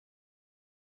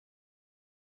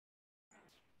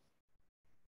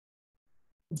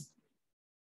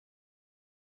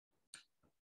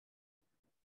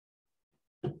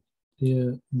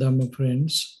Dear Dhamma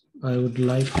friends, I would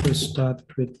like to start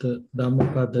with the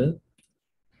Dhammapada.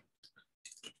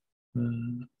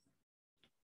 I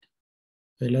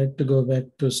like to go back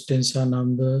to stanza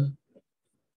number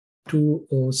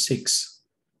 206.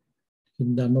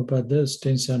 In Dhammapada,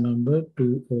 stanza number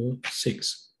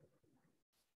 206.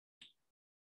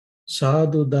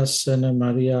 Sadhu dassana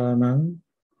mariyanang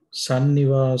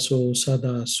sannivaso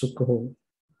sada sukho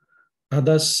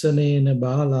adassanena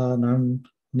balanang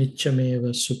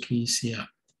nicchameva sukhi siya.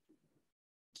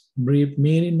 Brief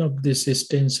meaning of this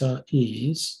stanza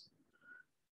is,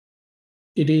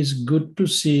 it is good to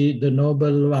see the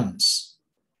noble ones,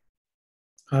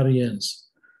 Aryans.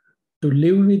 To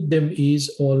live with them is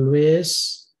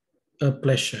always a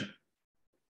pleasure.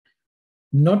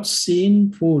 Not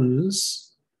seeing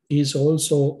fools is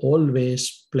also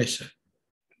always pleasure.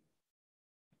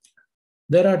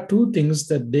 There are two things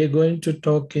that they're going to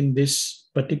talk in this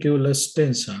particular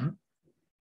stanza.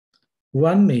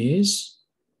 One is,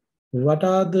 what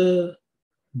are the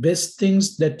best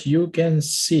things that you can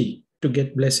see to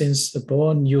get blessings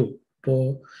upon you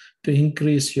to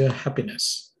increase your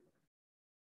happiness?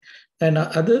 And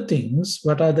other things,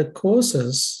 what are the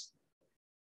causes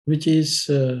which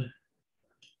is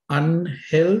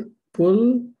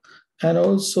unhelpful and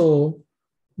also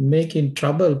making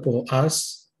trouble for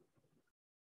us?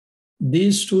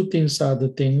 These two things are the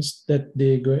things that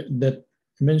that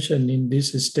mentioned in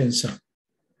this stanza.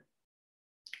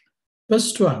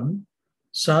 First one,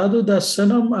 Sadhu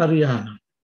Dasanam Aryanam.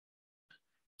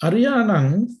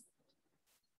 Aryanam,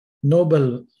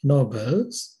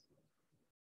 nobles.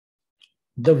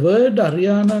 The word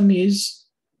Aryanam is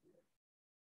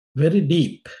very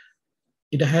deep.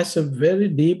 It has a very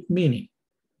deep meaning.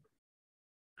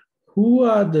 Who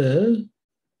are the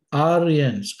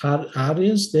Aryans?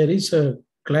 Aryans, there is a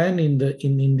clan in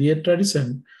Indian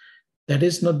tradition. That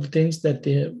is not the things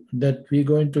that we're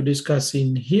going to discuss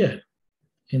in here,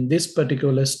 in this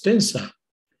particular stanza.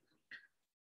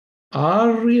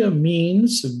 Arya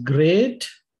means great,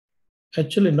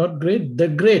 actually not great, the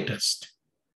greatest.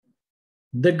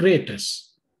 The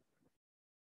greatest.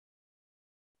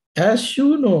 As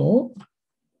you know,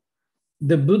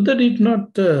 the Buddha did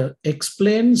not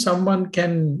explain someone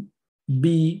can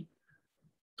be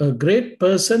a great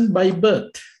person by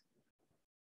birth.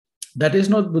 That is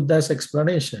not Buddha's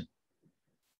explanation.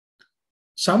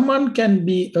 Someone can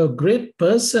be a great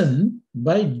person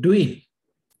by doing,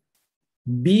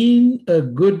 being a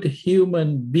good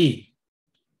human being,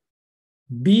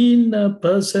 being a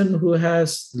person who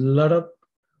has a lot of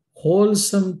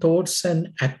wholesome thoughts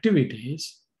and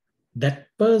activities. That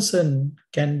person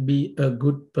can be a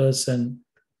good person,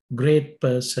 great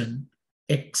person,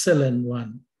 excellent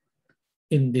one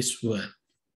in this world.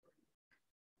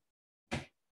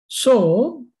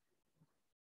 So,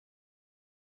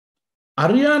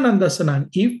 Aryanandasanam,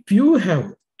 if you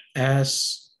have,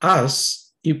 as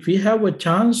us, if we have a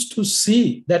chance to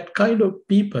see that kind of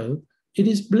people, it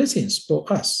is blessings for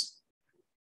us.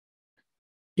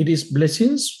 It is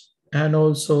blessings, and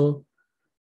also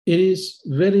it is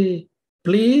very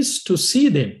pleased to see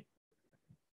them.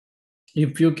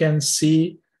 If you can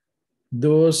see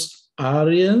those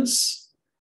Aryans,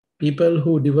 people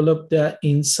who develop their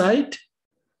insight,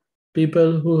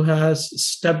 people who has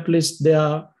established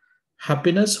their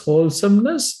happiness,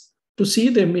 wholesomeness, to see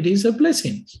them, it is a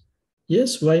blessing.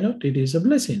 Yes, why not? It is a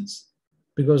blessing.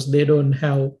 Because they don't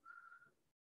have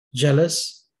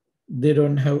jealous, they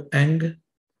don't have anger,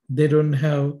 they don't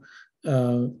have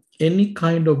any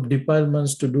kind of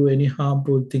defilements to do any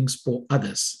harmful things for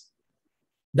others.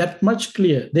 That much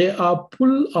clear. They are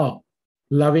full of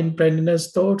loving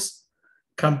kindness thoughts,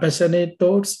 compassionate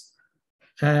thoughts,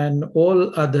 and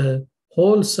all other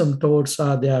wholesome thoughts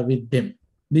are there with them.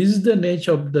 This is the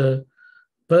nature of the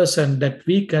person that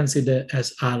we consider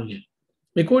as Aryan.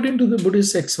 According to the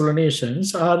Buddhist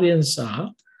explanations, Aryans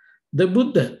are the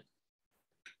Buddha,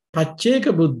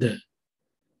 Pacceka Buddha,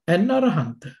 and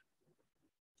Arahanta.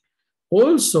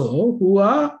 Also, who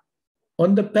are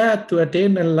on the path to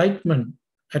attain enlightenment,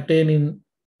 attaining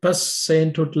first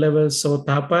sainthood level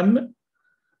Sotapanna,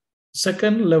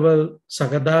 second level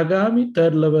Sakadagami,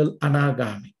 third level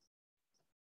Anagami.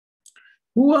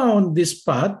 Who are on this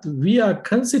path, we are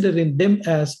considering them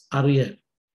as Arya.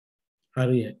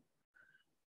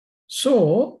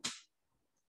 So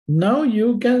now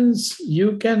you can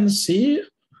see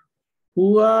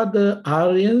who are the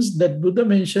Aryans that Buddha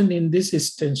mentioned in this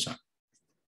stanza.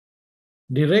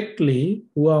 Directly,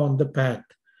 who are on the path.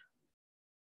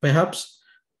 Perhaps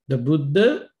the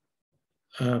Buddha,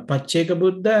 Pacceka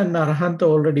Buddha and Arahanta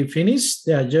already finished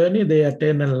their journey, they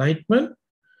attain enlightenment.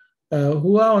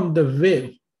 Who are on the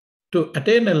way, to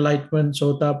attain enlightenment,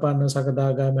 Sotapanna,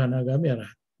 Sakadagami, Anagami,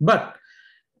 Arahant. But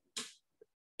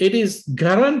it is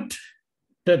guaranteed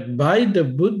by the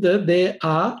Buddha, they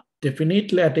are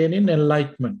definitely attaining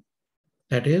enlightenment.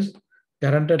 That is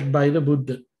guaranteed by the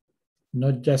Buddha.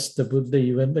 Not just the Buddha,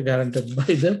 even the guaranteed by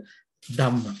the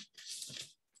Dhamma.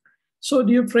 So,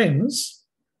 dear friends,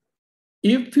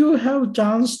 if you have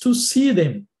chance to see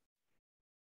them,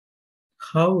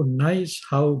 how nice,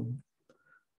 how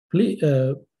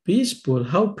peaceful,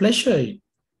 how pleasure.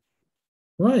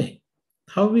 Why?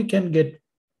 How we can get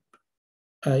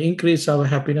increase our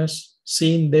happiness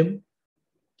seeing them,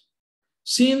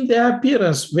 seeing their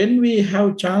appearance. When we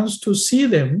have chance to see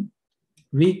them,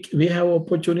 we have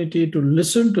opportunity to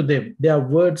listen to them. Their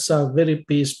words are very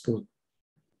peaceful.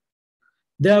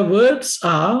 Their words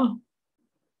are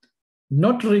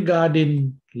not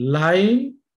regarding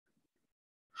lying,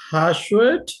 harsh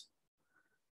words,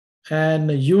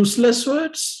 and useless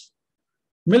words,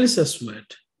 malicious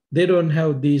words. They don't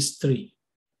have these three.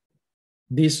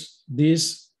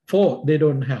 These four they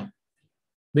don't have,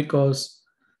 because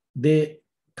they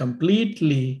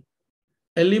completely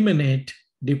eliminate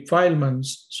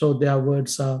defilements. So their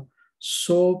words are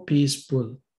so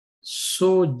peaceful,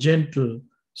 so gentle,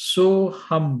 so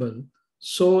humble,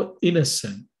 so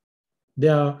innocent.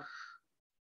 Their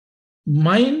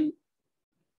mind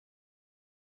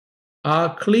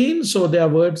are clean, so their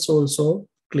words also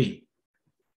clean.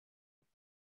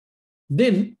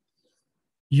 Then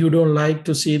you don't like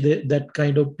to see that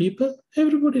kind of people.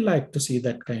 Everybody like to see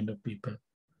that kind of people.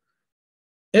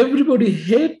 Everybody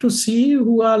hate to see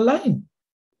who are lying.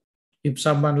 If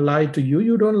someone lied to you,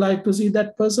 you don't like to see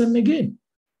that person again.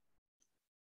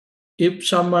 If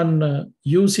someone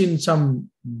using some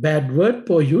bad word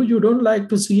for you, you don't like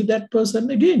to see that person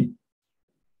again.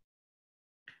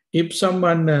 If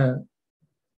someone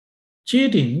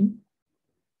cheating,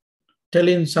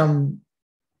 telling some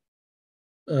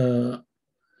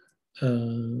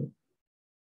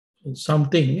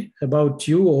something about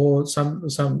you or some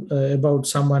about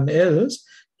someone else,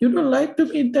 you don't like to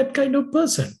meet that kind of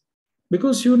person,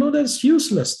 because you know there's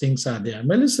useless things are there,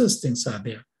 malicious things are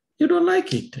there. You don't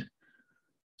like it.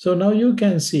 So now you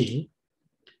can see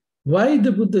why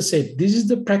the Buddha said, this is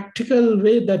the practical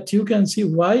way that you can see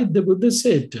why the Buddha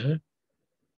said,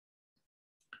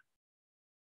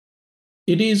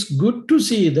 it is good to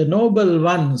see the noble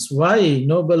ones. Why?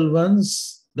 Noble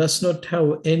ones does not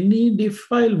have any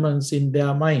defilements in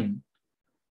their mind.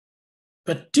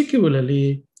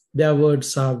 Particularly, their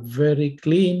words are very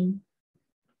clean.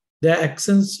 Their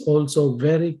accents also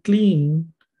very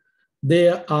clean. They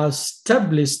are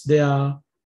established their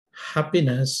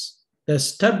happiness. They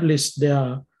establish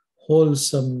their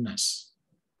wholesomeness.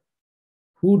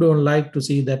 Who don't like to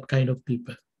see that kind of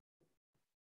people?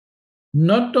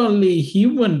 Not only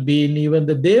human being, even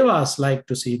the devas like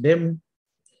to see them.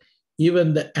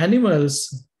 Even the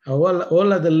animals,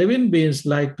 all other living beings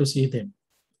like to see them.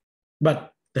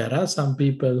 But there are some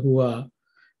people who are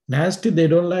nasty, they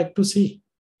don't like to see.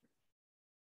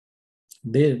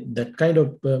 That kind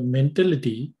of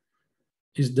mentality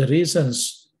is the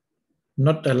reasons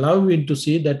not allowing to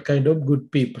see that kind of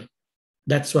good people.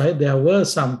 That's why there were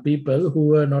some people who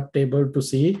were not able to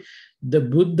see the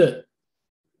Buddha.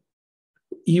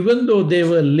 Even though they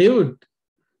were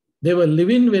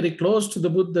living very close to the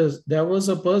Buddha. There was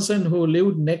a person who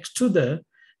lived next to the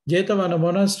Jetavana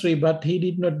monastery, but he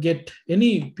did not get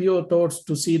any pure thoughts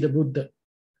to see the Buddha.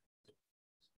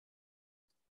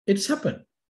 It's happened.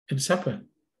 It's happened.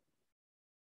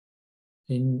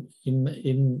 In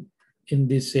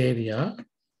this area,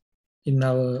 in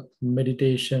our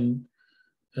meditation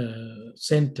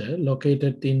center,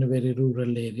 located in a very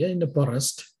rural area, in the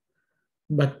forest.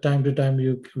 But time to time,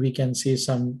 we can see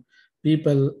some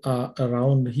people are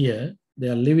around here. They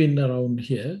are living around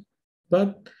here,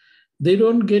 but they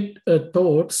don't get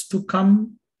thoughts to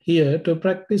come here to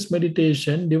practice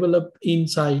meditation, develop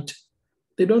insight.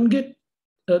 They don't get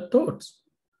thoughts.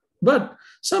 But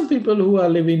some people who are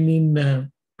living in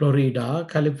Florida,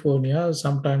 California,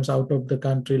 sometimes out of the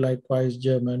country, likewise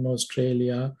Germany,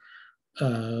 Australia,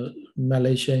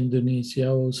 Malaysia, Indonesia,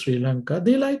 or Sri Lanka,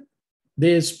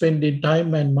 they spend in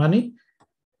time and money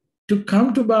to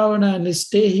come to Bhavana and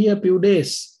stay here a few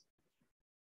days.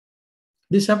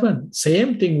 This happened.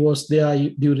 Same thing was there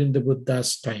during the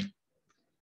Buddha's time.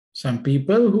 Some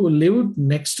people who lived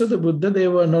next to the Buddha, they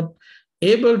were not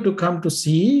able to come to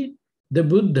see the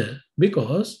Buddha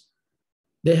because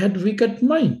they had wicked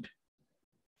mind.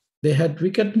 They had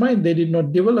wicked mind. They did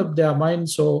not develop their mind,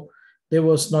 so they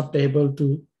was not able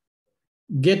to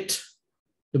get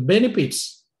the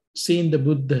benefits, seeing the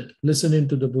Buddha, listening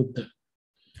to the Buddha.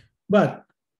 But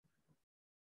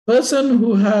Person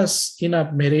who has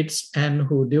enough merits and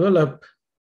who develop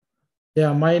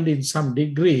their mind in some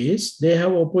degrees, they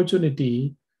have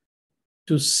opportunity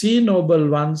to see noble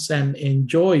ones and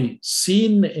enjoy,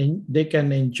 they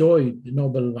can enjoy the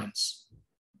noble ones.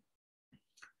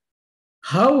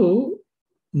 How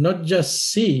not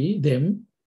just see them,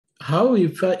 how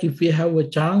if we have a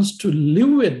chance to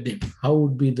live with them, how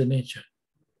would be the nature?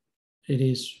 It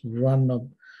is one of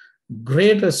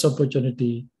greatest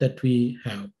opportunity that we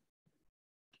have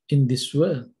in this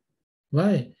world.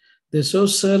 Why? They're so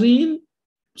serene,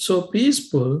 so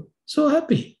peaceful, so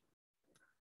happy.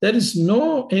 There is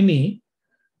no any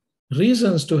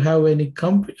reasons to have any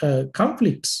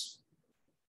conflicts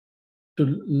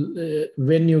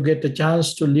when you get a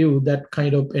chance to live that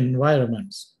kind of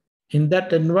environments. In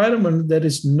that environment, there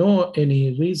is no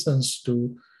any reasons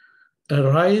to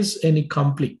arise any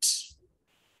conflicts.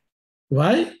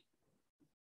 Why?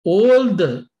 All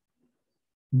the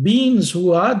beings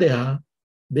who are there,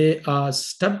 they are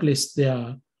established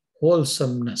their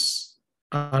wholesomeness.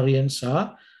 Aryans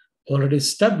are already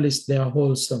established their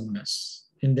wholesomeness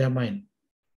in their mind.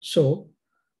 So,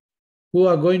 who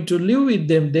are going to live with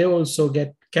them, they also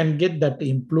can get that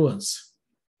influence.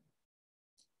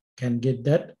 Can get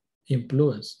that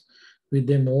influence. With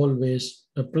them always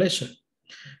a pleasure.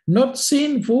 Not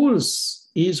seeing fools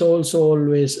is also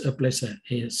always a pleasure.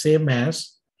 Same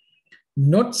as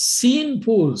not seeing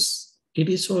fools, it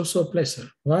is also a pleasure.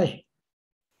 Why?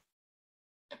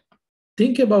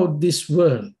 Think about this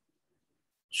world.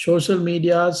 Social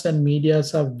medias and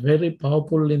medias are very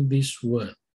powerful in this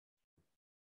world.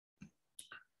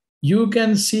 You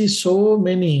can see so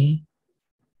many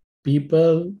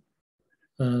people,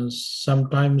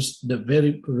 sometimes the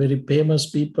very, very famous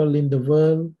people in the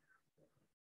world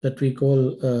that we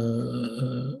call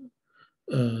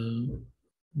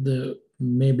the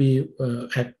maybe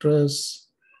actors,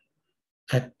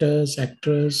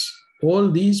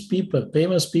 all these people,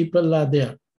 famous people are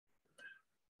there.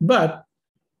 But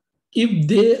if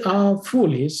they are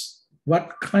foolish,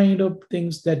 what kind of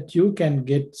things that you can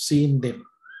get seeing them?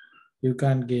 You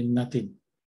can't gain nothing.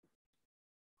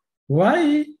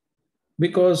 Why?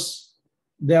 Because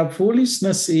their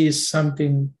foolishness is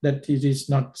something that it is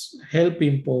not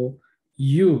helping for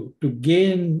you to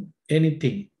gain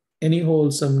anything, any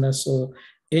wholesomeness or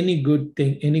any good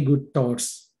thing, any good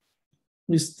thoughts.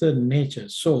 Is the nature.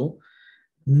 So,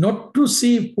 not to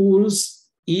see fools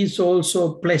is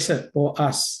also pleasure for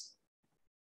us.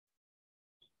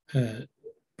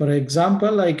 For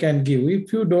example, I can give,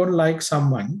 if you don't like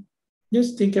someone,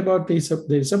 just think about this.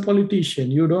 There's a politician,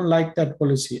 you don't like that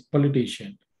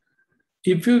politician.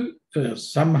 If you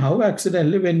somehow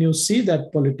accidentally, when you see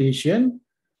that politician,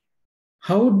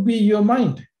 how would be your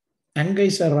mind? Anger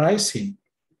is arising.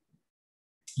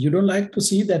 You don't like to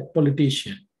see that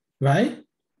politician. Why?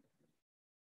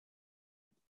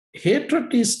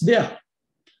 Hatred is there.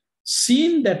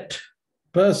 Seeing that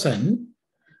person,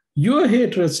 your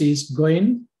hatred is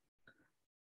going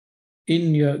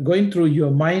through your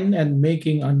mind and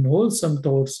making unwholesome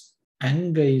thoughts.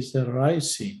 Anger is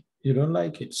arising. You don't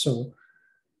like it. So,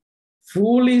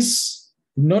 foolish,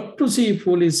 not to see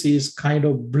foolish is kind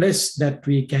of bliss that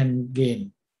we can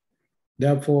gain.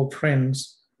 Therefore,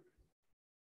 friends,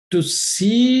 to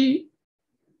see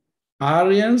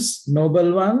Aryans,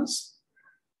 noble ones,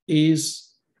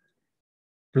 is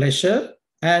pleasure,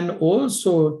 and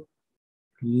also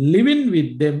living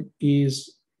with them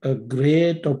is a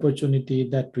great opportunity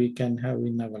that we can have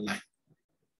in our life.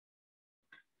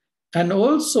 And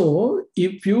also,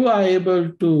 if you are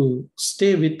able to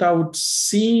stay without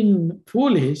seeing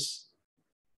fools,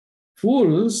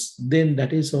 then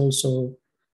that is also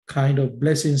kind of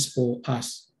blessings for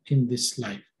us in this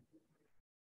life.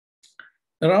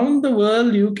 Around the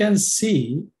world, you can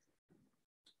see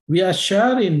we are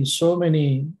sharing so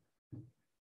many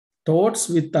thoughts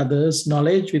with others,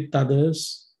 knowledge with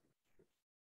others.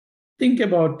 Think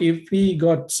about if we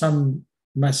got some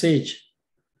message,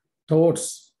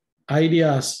 thoughts,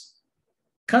 ideas,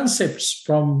 concepts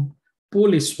from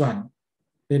foolish one,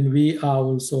 then we are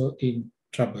also in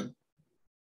trouble.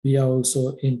 We are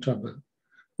also in trouble.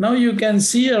 Now you can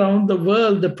see around the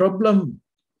world the problem,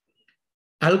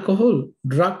 alcohol,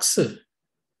 drugs.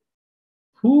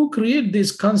 Who create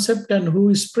this concept and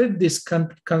who spread this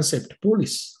concept?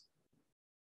 Police.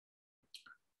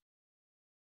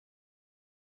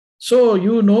 So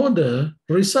you know the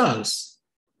results.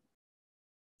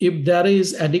 If there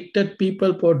is addicted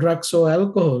people for drugs or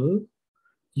alcohol,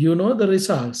 you know the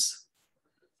results.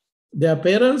 Their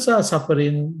parents are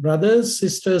suffering, brothers,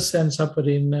 sisters are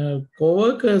suffering,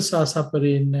 co-workers are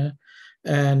suffering,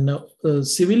 and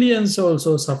civilians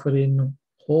also suffering,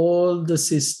 all the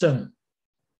system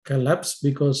collapse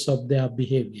because of their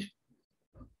behavior.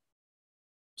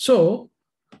 So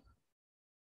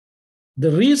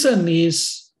the reason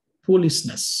is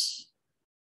foolishness.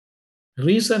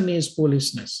 Reason is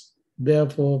foolishness.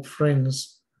 Therefore,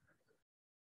 friends,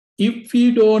 if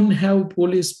we don't have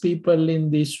foolish people in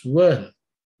this world,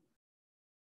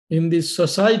 in this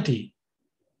society,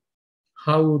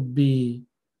 how would be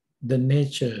the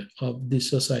nature of this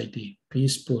society?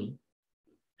 Peaceful.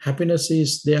 Happiness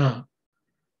is there.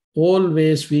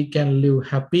 Always we can live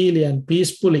happily and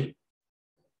peacefully.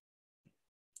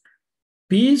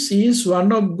 Peace is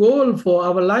one of goal for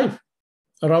our life.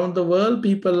 Around the world,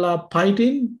 people are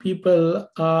fighting, people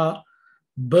are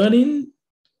burning,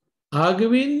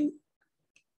 arguing,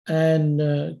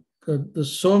 and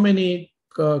so many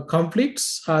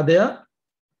conflicts are there.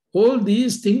 All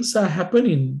these things are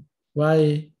happening.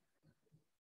 Why?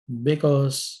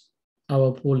 Because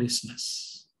our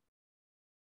foolishness.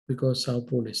 Because our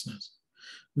foolishness.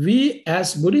 We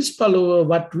as Buddhist followers,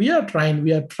 what we are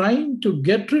trying to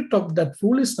get rid of that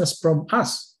foolishness from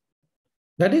us.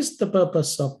 That is the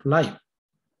purpose of life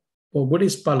for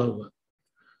Buddhist follower.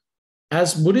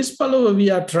 As Buddhist follower, we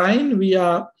are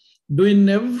doing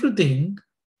everything.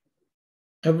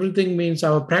 Everything means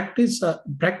our practice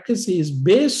is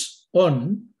based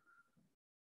on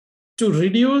to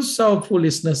reduce our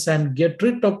foolishness and get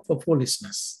rid of the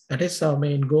foolishness. That is our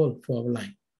main goal for our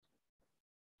life.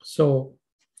 So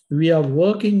we are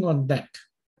working on that.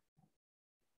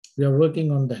 We are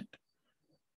working on that.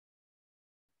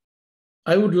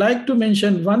 I would like to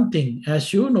mention one thing.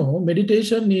 As you know,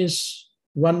 meditation is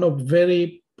one of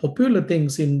very popular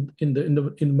things in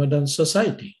modern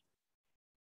society.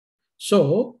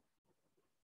 So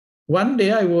one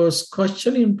day I was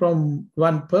questioning from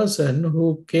one person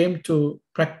who came to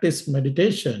practice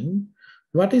meditation,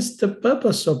 what is the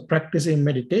purpose of practicing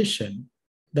meditation?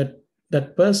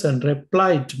 That person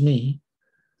replied to me,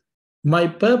 my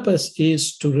purpose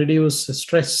is to reduce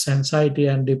stress, anxiety,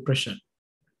 and depression.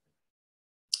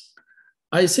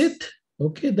 I said,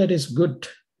 okay, that is good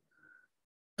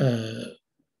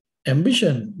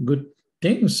ambition, good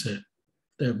things,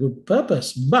 a good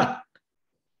purpose. But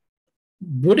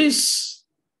Buddhist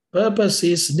purpose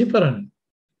is different.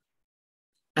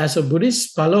 As a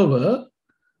Buddhist follower,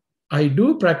 I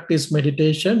do practice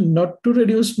meditation not to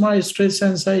reduce my stress,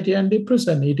 anxiety, and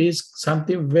depression. It is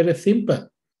something very simple.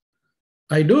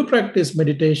 I do practice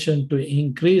meditation to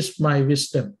increase my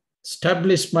wisdom,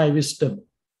 establish my wisdom,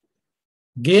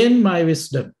 gain my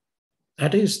wisdom.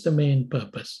 That is the main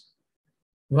purpose.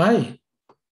 Why?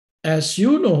 As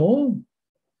you know,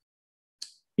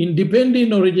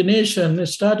 independent origination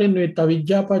starting with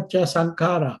avidya paccaya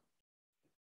sankhara.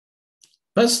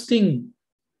 First thing,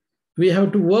 we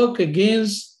have to work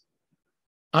against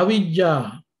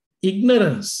avidya,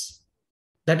 ignorance.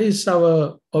 That is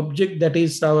our object, that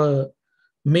is our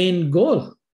main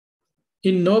goal.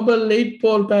 In Noble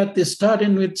Eightfold Path,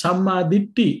 starting with samma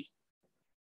ditti,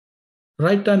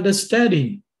 right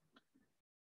understanding.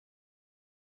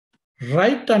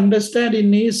 Right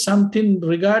understanding is something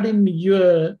regarding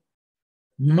your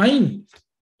mind.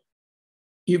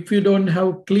 If you don't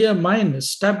have clear mind,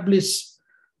 establish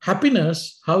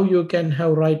happiness, how you can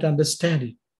have right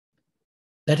understanding?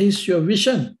 That is your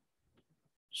vision.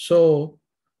 So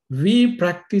we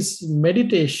practice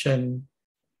meditation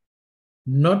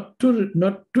not to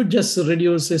just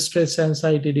reduce stress,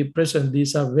 anxiety, depression.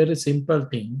 These are very simple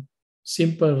things,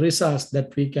 simple results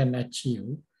that we can achieve.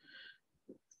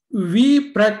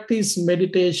 We practice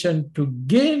meditation to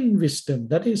gain wisdom.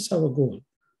 That is our goal.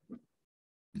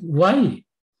 Why?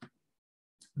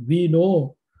 We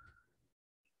know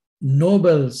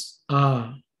nobles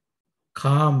are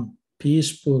calm,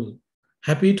 peaceful,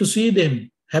 happy to see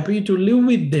them, happy to live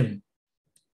with them.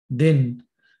 Then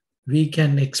we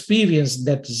can experience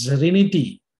that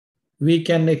serenity. We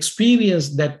can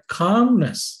experience that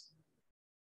calmness.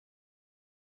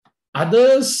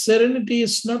 Others' serenity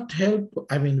is not helpful.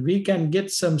 I mean, we can get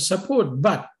some support,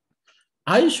 but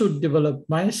I should develop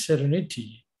my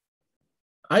serenity.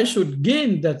 I should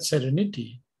gain that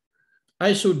serenity.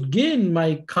 I should gain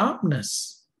my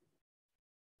calmness.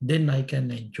 Then I can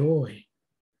enjoy.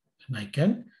 And I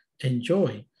can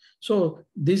enjoy. So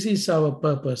this is our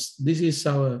purpose. This is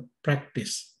our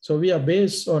practice. So we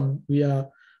are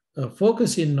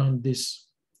focusing on these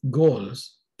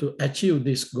goals to achieve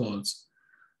these goals.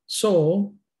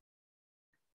 So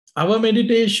our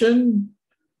meditation,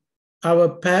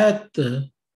 our path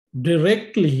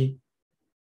directly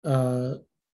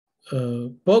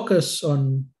focus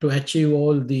on to achieve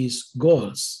all these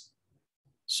goals.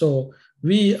 So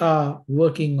we are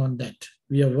working on that.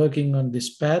 we are working on this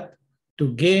path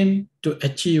to gain, to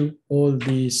achieve all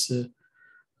these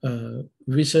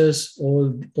wishes,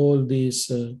 all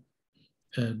these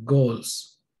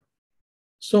goals.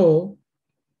 So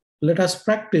let us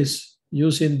practice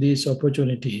using these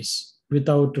opportunities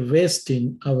without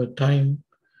wasting our time,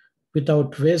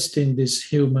 without wasting this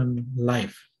human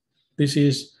life. This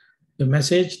is the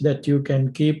message that you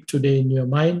can keep today in your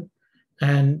mind,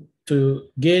 and to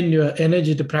gain your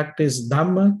energy to practice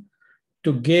Dhamma,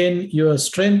 to gain your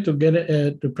strength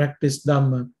to practice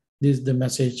Dhamma. This is the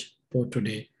message for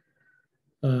today.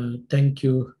 Thank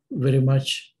you very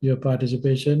much your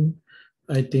participation.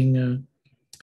 I think